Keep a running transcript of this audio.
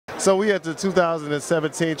So we at the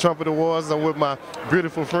 2017 Trumpet Awards. I'm with my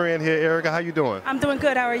beautiful friend here, Erica. How you doing? I'm doing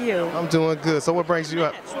good. How are you? I'm doing good. So what brings you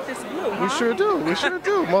out? It's blue, huh? We sure do. We sure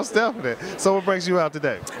do. Most definitely. So what brings you out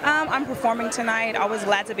today? I'm performing tonight. Always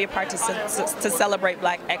glad to be a part to celebrate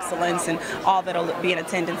Black excellence and all that'll be in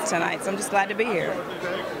attendance tonight. So I'm just glad to be here.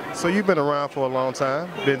 So you've been around for a long time,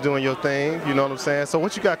 been doing your thing, you know what I'm saying? So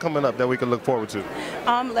what you got coming up that we can look forward to?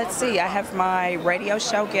 Let's see. I have my radio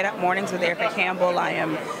show, Get Up Mornings with Erica Campbell. I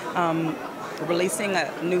am releasing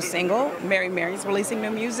a new single. Mary Mary's releasing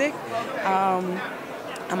new music.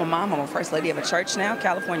 I'm a mom. I'm a first lady of a church now,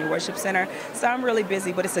 California Worship Center. So I'm really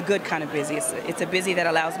busy, but it's a good kind of busy. It's a busy that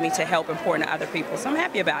allows me to help and pour into other people. So I'm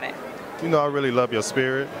happy about it. You know, I really love your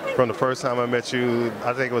spirit. From the first time I met you,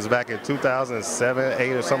 I think it was back in 2007,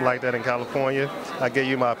 8 or something like that in California. I gave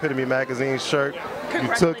you my Epitome magazine shirt.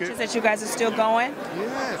 You took it. That you guys are still going.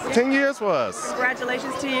 Yes, 10 years for us.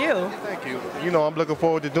 Congratulations to you. Thank you. You know, I'm looking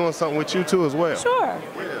forward to doing something with you too as well. Sure.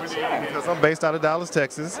 Yeah. Sure. Because I'm based out of Dallas,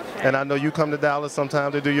 Texas, and I know you come to Dallas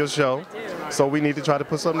sometime to do your show. So we need to try to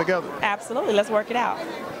put something together. Absolutely. Let's work it out.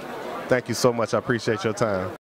 Thank you so much. I appreciate your time.